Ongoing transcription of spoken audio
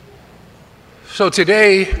So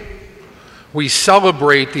today, we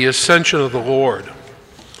celebrate the ascension of the Lord.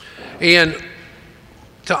 And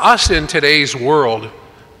to us in today's world,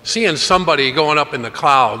 seeing somebody going up in the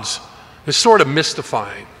clouds is sort of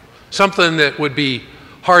mystifying. Something that would be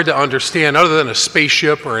hard to understand other than a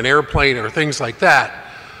spaceship or an airplane or things like that.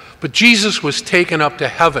 But Jesus was taken up to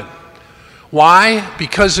heaven. Why?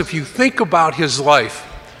 Because if you think about his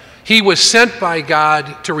life, he was sent by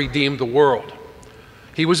God to redeem the world.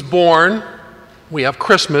 He was born. We have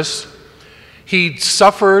Christmas. He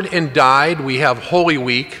suffered and died. We have Holy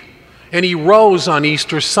Week. And he rose on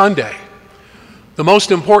Easter Sunday, the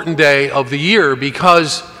most important day of the year,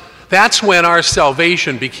 because that's when our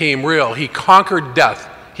salvation became real. He conquered death.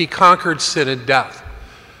 He conquered sin and death.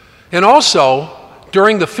 And also,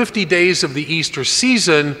 during the 50 days of the Easter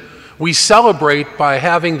season, we celebrate by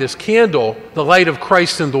having this candle, the light of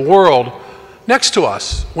Christ in the world, next to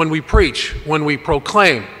us when we preach, when we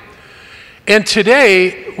proclaim. And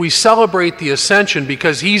today, we celebrate the ascension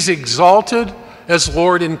because he's exalted as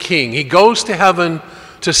Lord and King. He goes to heaven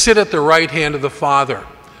to sit at the right hand of the Father.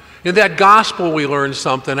 In that gospel, we learned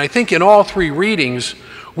something. I think in all three readings,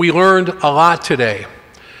 we learned a lot today.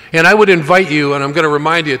 And I would invite you, and I'm going to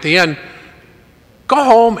remind you at the end, go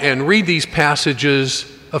home and read these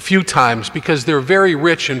passages a few times because they're very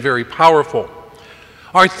rich and very powerful.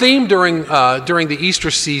 Our theme during the Easter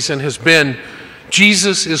season has been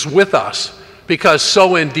Jesus is with us, because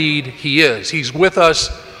so indeed he is. He's with us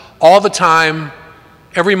all the time,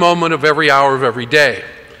 every moment of every hour of every day.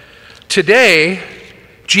 Today,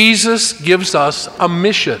 Jesus gives us a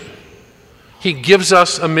mission. He gives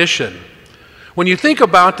us a mission. When you think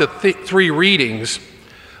about the three readings,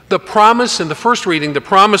 the promise in the first reading, the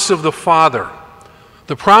promise of the Father.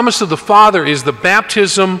 The promise of the Father is the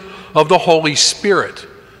baptism of the Holy Spirit.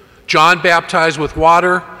 John baptized with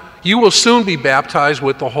water. You will soon be baptized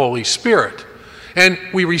with the Holy Spirit. And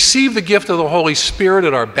we receive the gift of the Holy Spirit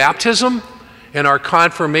at our baptism and our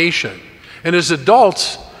confirmation. And as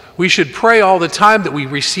adults, we should pray all the time that we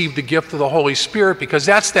receive the gift of the Holy Spirit, because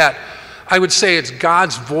I would say it's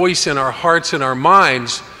God's voice in our hearts and our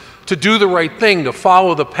minds to do the right thing, to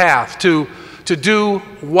follow the path, to do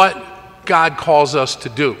what God calls us to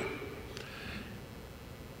do.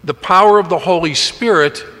 The power of the Holy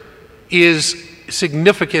Spirit is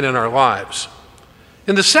significant in our lives.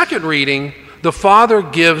 In the second reading, the Father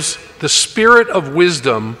gives the spirit of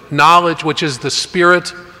wisdom, knowledge, which is the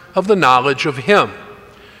spirit of the knowledge of him.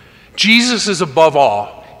 Jesus is above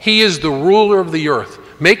all. He is the ruler of the earth.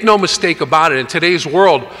 Make no mistake about it. In today's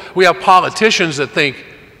world, we have politicians that think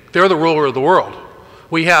they're the ruler of the world.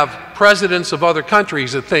 We have presidents of other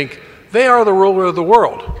countries that think they are the ruler of the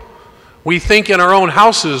world. We think in our own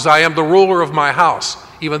houses, I am the ruler of my house,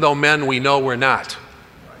 even though men, we know we're not.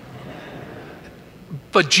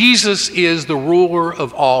 But Jesus is the ruler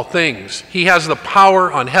of all things. He has the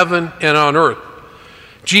power on heaven and on earth.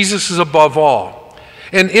 Jesus is above all.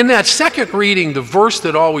 And in that second reading, the verse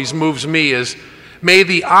that always moves me is, may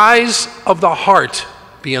the eyes of the heart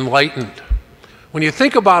be enlightened. When you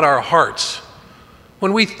think about our hearts,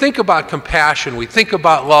 when we think about compassion, we think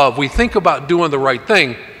about love, we think about doing the right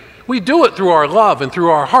thing, we do it through our love and through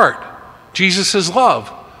our heart. Jesus is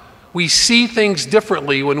love. We see things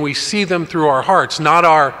differently when we see them through our hearts, not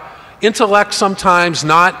our intellect sometimes,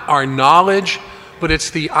 not our knowledge, but it's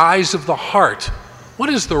the eyes of the heart. What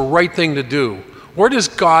is the right thing to do? Where does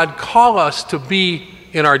God call us to be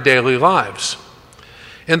in our daily lives?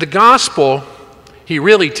 In the gospel, he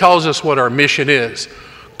really tells us what our mission is.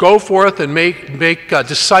 Go forth and make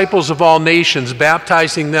disciples of all nations,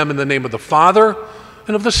 baptizing them in the name of the Father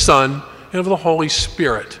and of the Son and of the Holy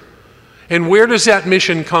Spirit. And where does that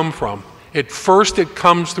mission come from? It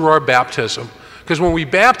comes through our baptism. Because when we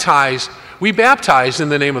baptize in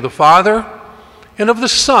the name of the Father and of the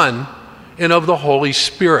Son and of the Holy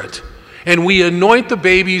Spirit. And we anoint the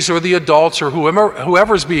babies or the adults or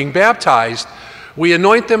whoever's being baptized, we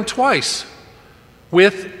anoint them twice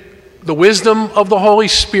with the wisdom of the Holy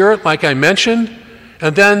Spirit, like I mentioned,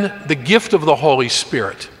 and then the gift of the Holy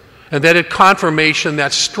Spirit. And then at confirmation,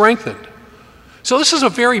 that's strengthened. So this is a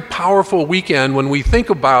very powerful weekend when we think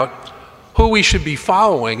about who we should be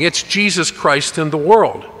following. It's Jesus Christ in the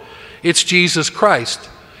world. It's Jesus Christ.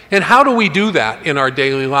 And how do we do that in our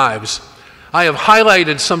daily lives? I have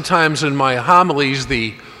highlighted sometimes in my homilies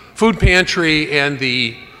the food pantry and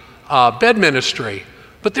the bed ministry.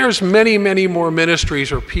 But there's many, many more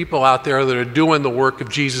ministries or people out there that are doing the work of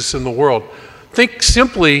Jesus in the world. Think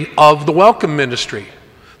simply of the welcome ministry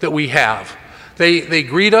that we have. They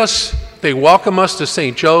greet us, they welcome us to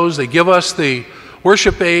St. Joe's, they give us the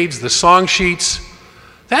worship aids, the song sheets.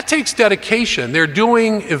 That takes dedication. They're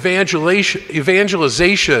doing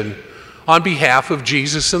evangelization on behalf of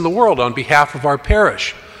Jesus in the world, on behalf of our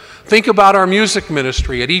parish. Think about our music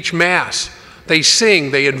ministry. At each Mass, they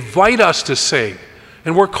sing, they invite us to sing,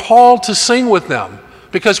 and we're called to sing with them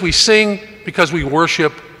because we sing because we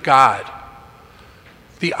worship God.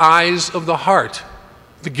 The eyes of the heart,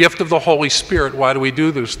 the gift of the Holy Spirit. Why do we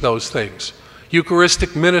do those things?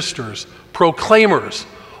 Eucharistic ministers, proclaimers,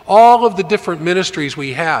 all of the different ministries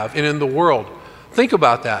we have and in the world. Think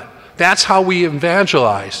about that. That's how we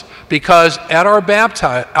evangelize, because at our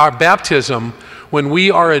baptism, when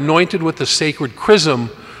we are anointed with the sacred chrism,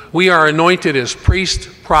 we are anointed as priest,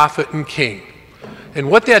 prophet, and king. And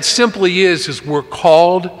what that simply is we're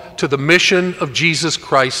called to the mission of Jesus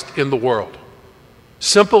Christ in the world.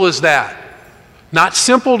 Simple as that. Not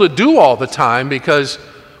simple to do all the time, because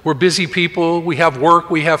we're busy people, we have work,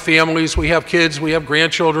 we have families, we have kids, we have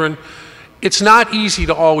grandchildren. It's not easy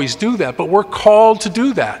to always do that, but we're called to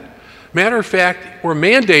do that. Matter of fact, we're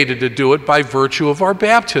mandated to do it by virtue of our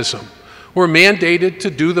baptism. We're mandated to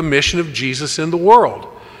do the mission of Jesus in the world.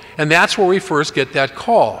 And that's where we first get that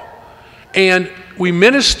call. And we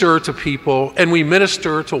minister to people, and we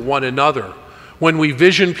minister to one another. When we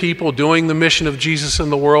vision people doing the mission of Jesus in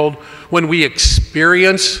the world, when we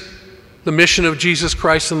experience the mission of Jesus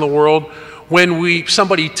Christ in the world, when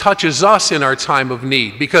somebody touches us in our time of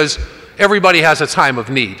need, because everybody has a time of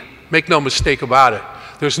need. Make no mistake about it.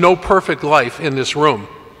 There's no perfect life in this room.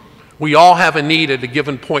 We all have a need at a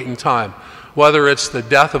given point in time, whether it's the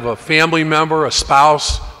death of a family member, a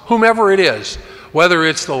spouse, whomever it is, whether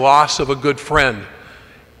it's the loss of a good friend.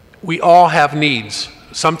 We all have needs.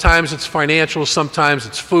 Sometimes it's financial, sometimes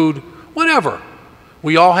it's food, whatever.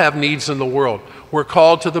 We all have needs in the world. We're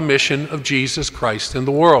called to the mission of Jesus Christ in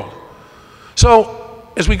the world.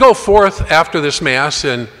 So as we go forth after this Mass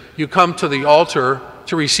and you come to the altar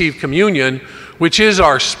to receive communion, which is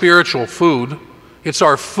our spiritual food, it's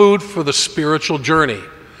our food for the spiritual journey.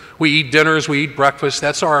 We eat dinners, we eat breakfast,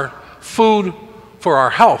 that's our food for our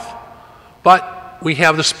health. But we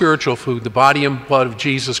have the spiritual food, the body and blood of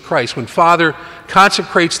Jesus Christ. When Father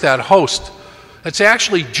consecrates that host, it's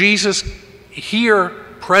actually Jesus here,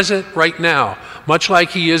 present right now, much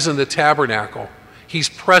like he is in the tabernacle. He's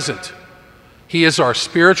present. He is our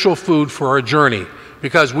spiritual food for our journey,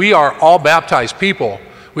 because we are all baptized people.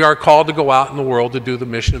 We are called to go out in the world to do the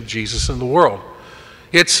mission of Jesus in the world.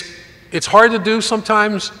 It's hard to do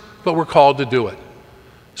sometimes, but we're called to do it.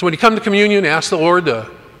 So when you come to communion, ask the Lord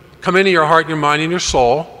to come into your heart, your mind, and your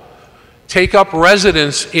soul. Take up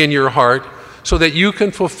residence in your heart so that you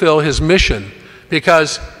can fulfill his mission,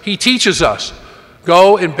 because he teaches us,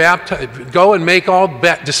 go and make all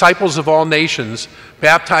disciples of all nations,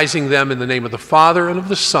 baptizing them in the name of the Father and of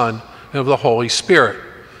the Son and of the Holy Spirit.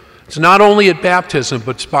 It's not only at baptism,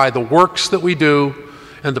 but it's by the works that we do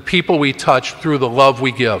and the people we touch through the love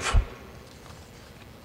we give.